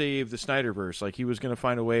gonna save the Snyderverse. Like he was gonna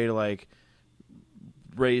find a way to like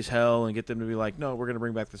raise hell and get them to be like, no, we're gonna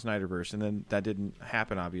bring back the Snyderverse, and then that didn't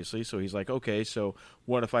happen, obviously. So he's like, okay, so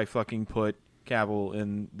what if I fucking put Cavill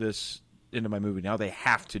into my movie? Now they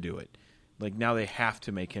have to do it. Like now they have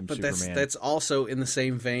to make him Superman. But that's also in the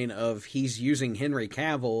same vein of he's using Henry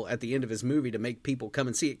Cavill at the end of his movie to make people come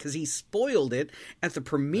and see it, because he spoiled it at the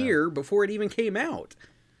premiere before it even came out.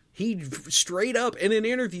 He straight up in an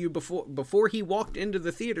interview before he walked into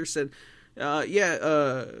the theater said,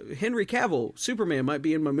 Henry Cavill, Superman, might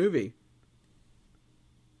be in my movie.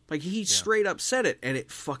 Like he straight up said it, and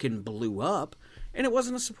it fucking blew up, and it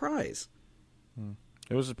wasn't a surprise.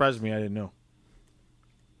 It was surprising to me. I didn't know.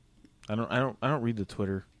 I don't read the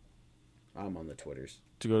Twitter I'm on the Twitters.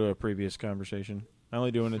 to go to a previous conversation. I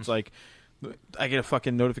only do when it's like I get a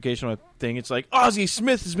fucking notification on a thing. It's like Ozzie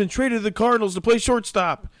Smith has been traded to the Cardinals to play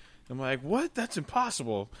shortstop. I'm like, what? That's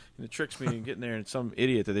impossible. And it tricks me into getting there, and it's some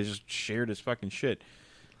idiot that they just shared his fucking shit.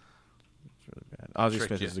 It's really bad. Ozzie Tricked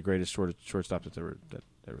Smith you. is the greatest shortstop that ever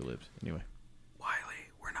lived. Anyway, Wiley,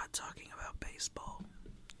 we're not talking about baseball.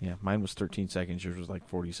 yeah, mine was 13 seconds. Yours was like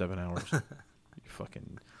 47 hours. You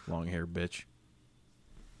fucking long hair bitch.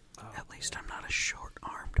 At least I'm not a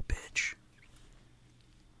short-armed bitch.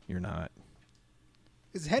 You're not.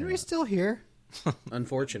 Is Henry still here?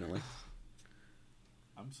 Unfortunately.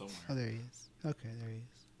 I'm somewhere. Oh, there he is. Okay, there he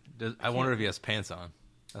is. I wonder if he has pants on.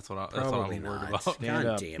 That's what Probably I'm worried not. about. Stand God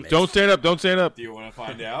up. damn it. Don't stand up. Don't stand up. Do you want to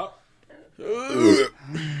find out?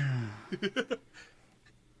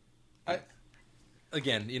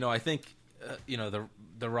 Again, I think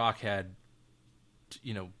the Rock had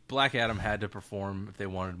Black Adam had to perform if they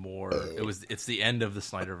wanted more. It's the end of the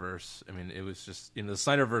Snyderverse. I mean, it was just the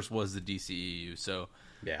Snyderverse was the DCEU, so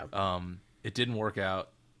Yeah. it didn't work out.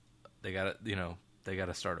 They got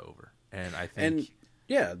to start over, and I think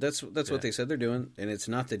that's what they said they're doing, and it's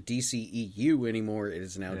not the DCEU anymore. It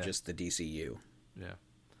is now just the DCU. Yeah,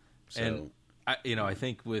 So, and I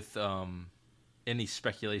think with any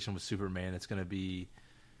speculation with Superman, it's going to be.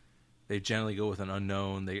 They generally go with an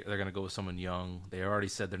unknown. They're going to go with someone young. They already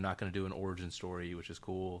said they're not going to do an origin story, which is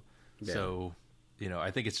cool. Yeah. So,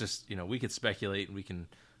 I think it's just we could speculate and we can,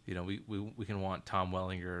 we can want Tom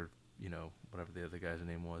Welling or whatever the other guy's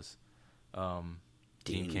name was,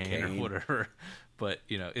 Dean Cain or whatever. But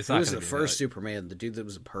it's not. Who was gonna the be first Superman? The dude that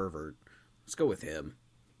was a pervert. Let's go with him.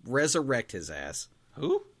 Resurrect his ass.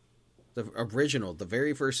 Who? The original, the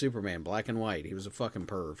very first Superman, black and white. He was a fucking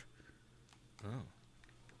perv. Oh.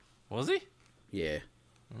 Was he? Yeah.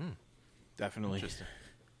 Definitely. Interesting.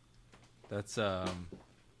 That's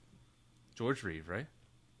George Reeve, right?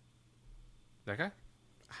 That guy?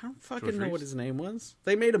 I don't fucking George know what Reeves? his name was.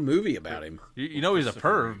 They made a movie about him. He's a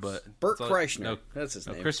perv, but Burt it's all- Kreischer. That's his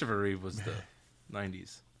name. Christopher Reeve was the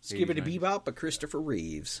 90s. Skibbity 80s, 90s. Bebop, but Christopher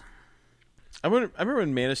Reeves. I remember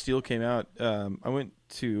when Man of Steel came out. I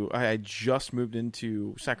had just moved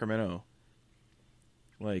into Sacramento.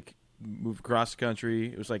 Moved across the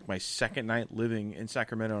country. It was like my second night living in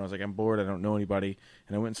Sacramento. And I was like, I'm bored. I don't know anybody.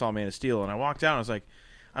 And I went and saw Man of Steel. And I walked out and I was like,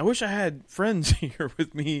 I wish I had friends here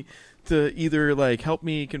with me to either help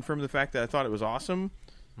me confirm the fact that I thought it was awesome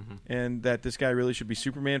and that this guy really should be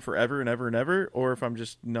Superman forever and ever and ever, or if I'm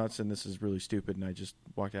just nuts and this is really stupid and I just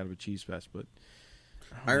walked out of a cheese fest. But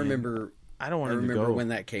I remember I don't want him to go. when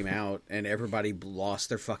that came out and everybody lost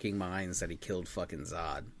their fucking minds that he killed fucking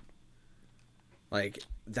Zod.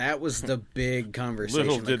 That was the big conversation.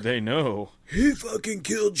 Little did they know. He fucking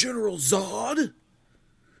killed General Zod?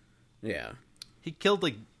 Yeah. He killed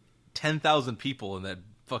 10,000 people in that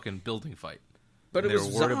fucking building fight. But And it they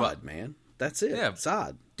was were worried Zod, about- man. That's it. Yeah.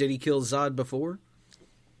 Zod. Did he kill Zod before?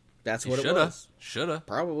 That's what it was. Shoulda.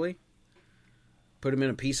 Probably. Put him in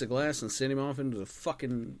a piece of glass and send him off into the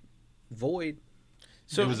fucking void.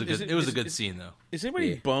 So It was a good scene though. Is anybody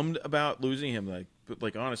Yeah. bummed about losing him?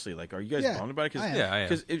 honestly, are you guys Yeah, bummed about it? I am. Yeah, I am.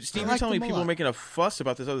 Because Steve I was like telling me them a people are lot. making a fuss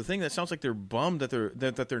about this other thing. That sounds like they're bummed that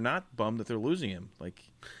they're not bummed that they're losing him.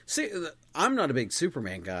 See, I'm not a big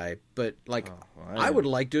Superman guy, but I I would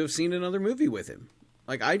like to have seen another movie with him.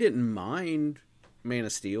 I didn't mind Man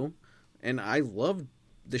of Steel, and I loved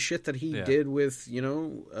the shit that he did with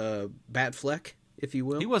Batfleck, if you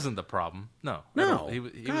will. He wasn't the problem. No. No. He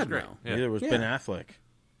was God, great. no. Yeah. Neither was Yeah. Ben Affleck.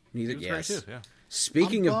 Neither, He was yes. great too. Yeah.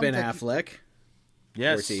 Speaking I'm of Ben bummed that Affleck,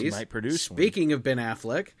 Yes, Ortiz, might produce one. speaking of Ben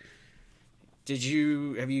Affleck,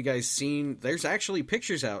 have you guys seen? There's actually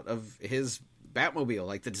pictures out of his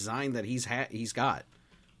Batmobile, the design that he's got.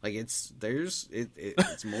 It's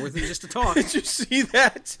more than just a talk. Did you see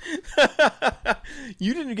that?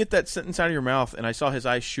 You didn't get that sentence out of your mouth, and I saw his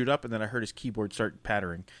eyes shoot up, and then I heard his keyboard start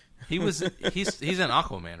pattering. He's in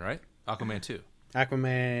Aquaman, right? Aquaman 2.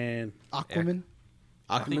 Aquaman. Aquaman.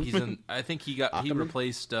 I think he's in. I think he Aquaman?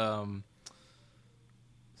 replaced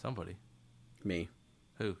somebody. Me.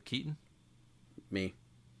 Who? Keaton? Me.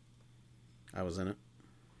 I was in it.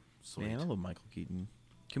 Sweet. Man, I love Michael Keaton.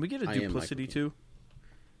 Can we get a I am Duplicity Michael too,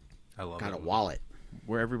 I love Got it. a wallet.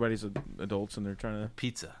 where everybody's adults and they're trying to?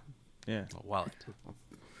 Pizza. Yeah. A wallet.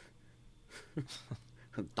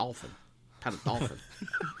 A dolphin. Had a dolphin.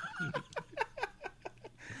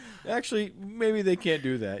 Actually, maybe they can't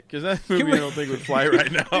do that because that movie I don't think would fly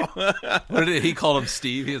right now. What did he called him?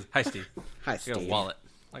 Steve. He goes, "Hi, Steve. Hi, I got a Steve. wallet.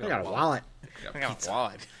 I got a wallet. I got a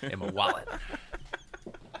wallet. I'm a wallet.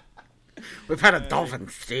 We've had a dolphin,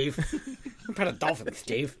 Steve. We've had a dolphin,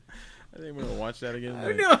 Steve. I think I'm gonna watch that again.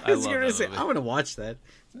 I know. I was love going to that say, movie. I'm going to watch that.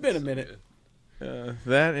 It's been a minute.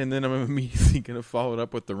 That, and then I'm immediately gonna follow it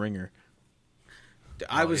up with The Ringer.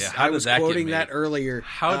 I Oh, was yeah. How I did was that get quoting made? that earlier.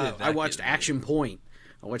 How did that I watched get made? Action Point.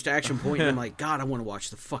 I watched Action Point, and I'm like, God, I want to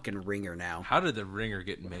watch the fucking Ringer now. How did the Ringer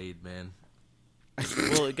get made, man?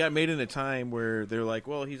 Well, it got made in a time where they're like,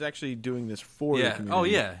 well, he's actually doing this for the Yeah. community. Oh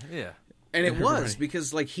yeah. Yeah. And it was Right.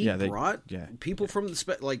 because he Yeah, they- brought yeah. people from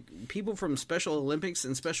the people from Special Olympics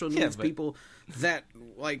and special needs but- people that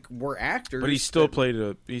were actors. But he still that- played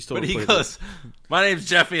a. He still. But he played goes, "My name's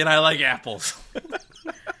Jeffy, and I like apples."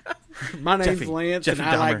 My name's Jeffy- Lance, Jeffy and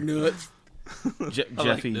I like Dahmer. nuts. I like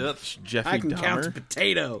Jeffy. nuts. Jeffy I can count a Dahmer.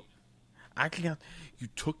 potato. I can count. You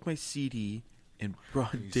took my CD and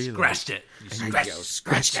broad daylight. Scratched it. You I scratched go it.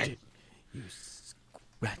 scratched it. You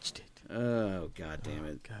scratched it. Oh, God damn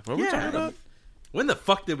it. God, what were we talking about? When the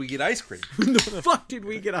fuck did we get ice cream? When the fuck did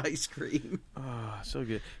we get ice cream? Oh, so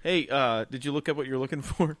good. Hey, did you look up what you're looking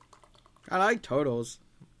for, I like Totals.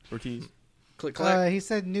 Ortiz? Click, clack. He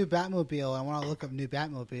said new Batmobile. I want to look up new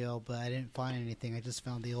Batmobile, but I didn't find anything. I just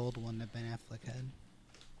found the old one that Ben Affleck had.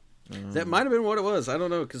 That might have been what it was. I don't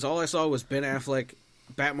know, because all I saw was Ben Affleck,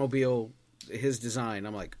 Batmobile, his design.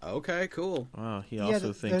 I'm like, okay, cool. Wow, he Yeah,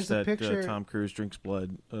 also thinks there's a that picture- Tom Cruise drinks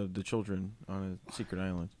blood of the children on a secret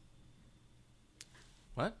island.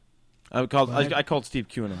 What? I called Steve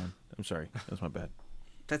QAnon. I'm sorry. That's my bad.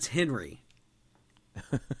 That's Henry.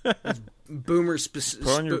 That's boomer specific.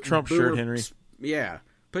 Put on your Trump shirt, Henry. Yeah.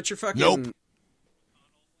 Put your fucking... Nope.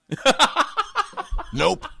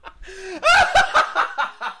 Nope.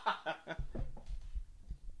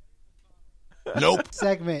 Nope.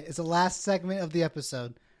 Segment. It's the last segment of the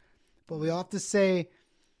episode, but we all have to say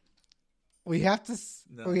we have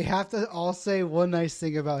to all say one nice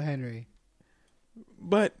thing about Henry.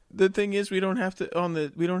 But the thing is, we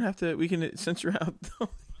can censor out.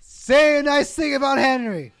 Say a nice thing about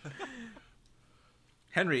Henry.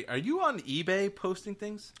 Henry, are you on eBay posting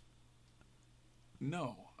things?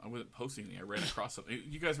 No, I wasn't posting anything. I ran across something.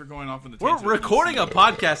 You guys were going off in the We're tangent. recording a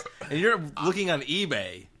podcast, and you're looking on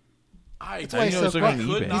eBay. I why he's so could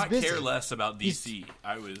quiet. not He's busy. care less about DC.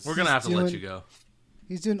 We're gonna have to let doing- you go.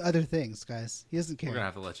 He's doing other things, guys. He doesn't care. We're gonna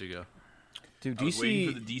have to let you go. Dude, I was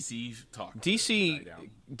waiting for DC, the DC talk. to die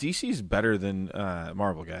down. DC's better than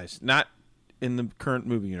Marvel, guys. Not in the current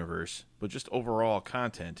movie universe, but just overall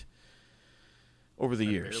content over the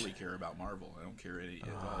I years. barely care about Marvel. I don't care at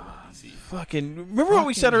all about DC. Fucking remember what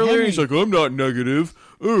we said Fucking earlier? He's Henry. like, I'm not negative.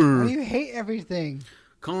 Why do you hate everything?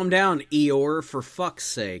 Calm down, Eeyore, for fuck's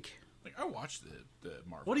sake. Like I watched the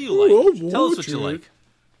Marvel. What do you like? Tell us what you like.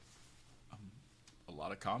 A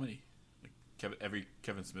lot of comedy. Like every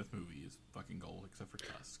Kevin Smith movie is fucking gold except for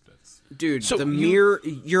Tusk. That's Dude, So the you-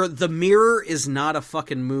 mirror the mirror is not a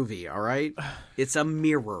fucking movie, all right? It's a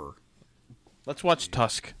mirror. Let's watch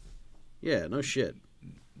Tusk. Yeah, no shit.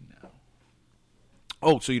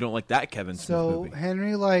 Oh, so you don't like that Kevin Smith So movie?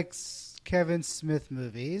 Henry likes Kevin Smith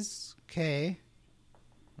movies. Okay.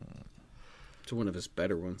 It's one of his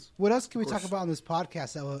better ones. What else can we talk about on this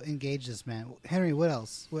podcast that will engage this man? Henry, what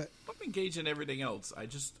else? What? I'm engaged in everything else.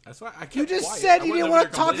 That's why I kept You just quiet. said I you wasn't didn't over want there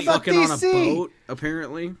to talk complaining. about Fucking on a DC. boat,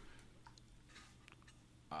 apparently.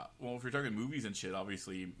 Well, if you're talking movies and shit,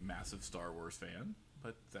 obviously massive Star Wars fan,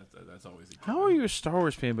 but that's always a How are you a Star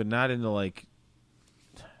Wars fan but not into like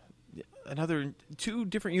another two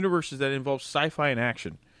different universes that involve sci-fi and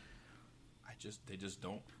action? They just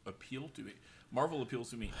don't appeal to me. Marvel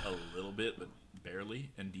appeals to me a little bit, but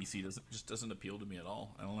barely, and DC doesn't appeal to me at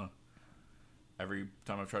all. I don't know. Every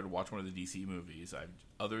time I've tried to watch one of the DC movies,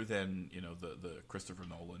 other than the Christopher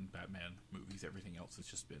Nolan Batman movies, everything else has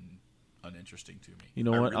just been uninteresting to me. You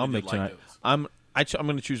know I what? really I'll did make like tonight. those. I'm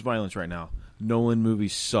going to choose violence right now. Nolan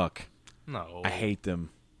movies suck. No, I hate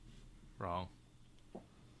them. Wrong.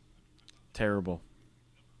 Terrible.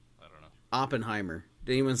 I don't know. Oppenheimer.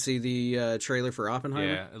 Did anyone see the trailer for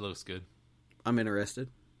Oppenheimer? Yeah, it looks good. I'm interested.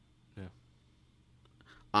 Yeah.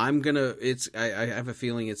 I have a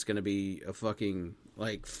feeling it's gonna be a fucking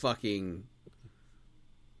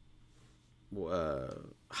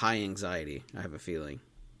high anxiety. I have a feeling.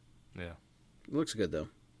 Yeah. It looks good though.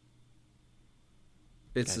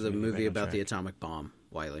 It's Guys, the we need to movie get back on about the track. atomic bomb,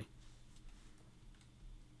 Wiley.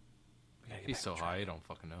 He's so high, I don't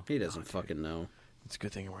fucking know. He doesn't fucking know. It's a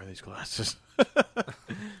good thing I wear these glasses.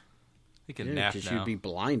 He can Yeah, nap because now. you'd be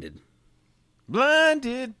blinded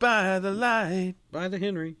Blinded by the light. by the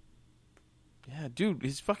Henry. Yeah, dude,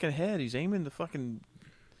 his fucking head. He's aiming the fucking.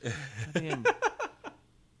 Goddamn.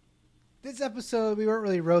 This episode, we weren't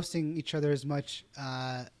really roasting each other as much,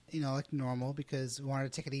 like normal, because we wanted to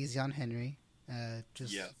take it easy on Henry.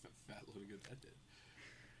 Just Yeah, fat load of good that did.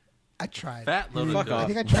 I tried. Fat load of Fuck good. I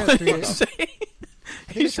think I tried three. I think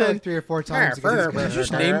I tried said- like 3 or 4 times. to get Fur, this fur, guy Did you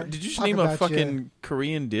just to name? talk Did you just name a about fucking you.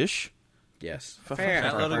 Korean dish? Yes.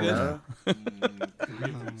 Fat load of good.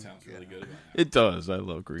 Korean food sounds really good about that. It does. I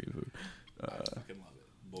love Korean food. I fucking love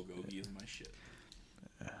it. Bulgogi is my shit.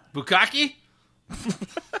 Bukkake?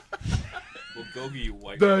 Bulgogi, you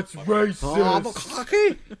white. That's motherfucker.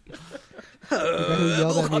 Albuquerque? The guy who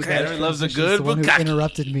yelled at me about Henry loves a transitions, good the one who bukkake.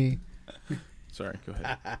 interrupted me. Sorry. Go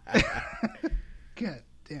ahead. God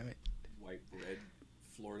damn it. White bread,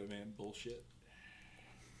 Florida man bullshit.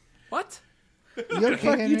 What? You What the okay, fuck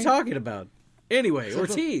are Henry? you talking about? Anyway,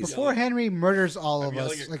 Ortiz. Before Henry murders all of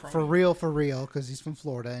yelling us, at like Crony. for real, because he's from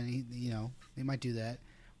Florida and he might do that.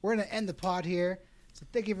 We're gonna end the pod here. So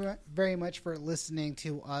thank you very much for listening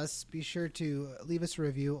to us. Be sure to leave us a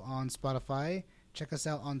review on Spotify. check us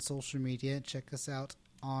out on social media. Check us out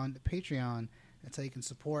on Patreon. That's how you can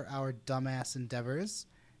support our dumbass endeavors.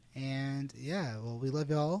 And yeah, well, we love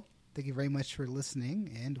y'all. Thank you very much for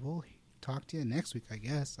listening, and we'll talk to you next week, I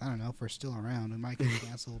guess. I don't know if we're still around. We might get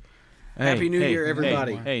canceled. Happy New Year,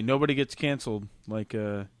 everybody. Hey, nobody gets canceled. Like,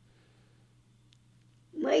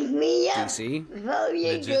 Wake me up DC? before you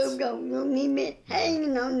Midgets. go. Don't leave me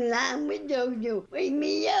hanging on the line with JoJo. Wake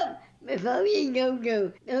me up before you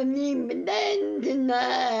go. Don't leave me down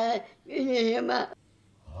tonight. You hear my...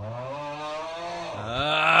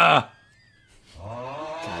 Ah!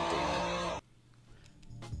 God damn it.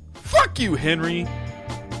 fuck you, Henry.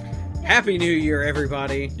 Happy New Year,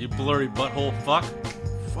 everybody. You blurry butthole fuck.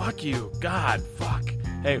 Fuck you. God, fuck.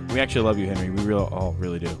 Hey, we actually love you, Henry. We all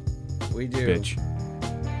really do. We do. Bitch.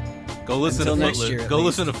 Go listen Until to next Footloose. year, at Go least.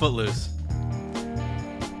 listen to Footloose.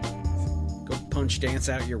 Go punch dance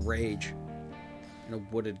out your rage in a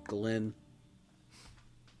wooded glen.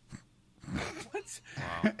 What?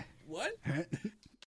 What?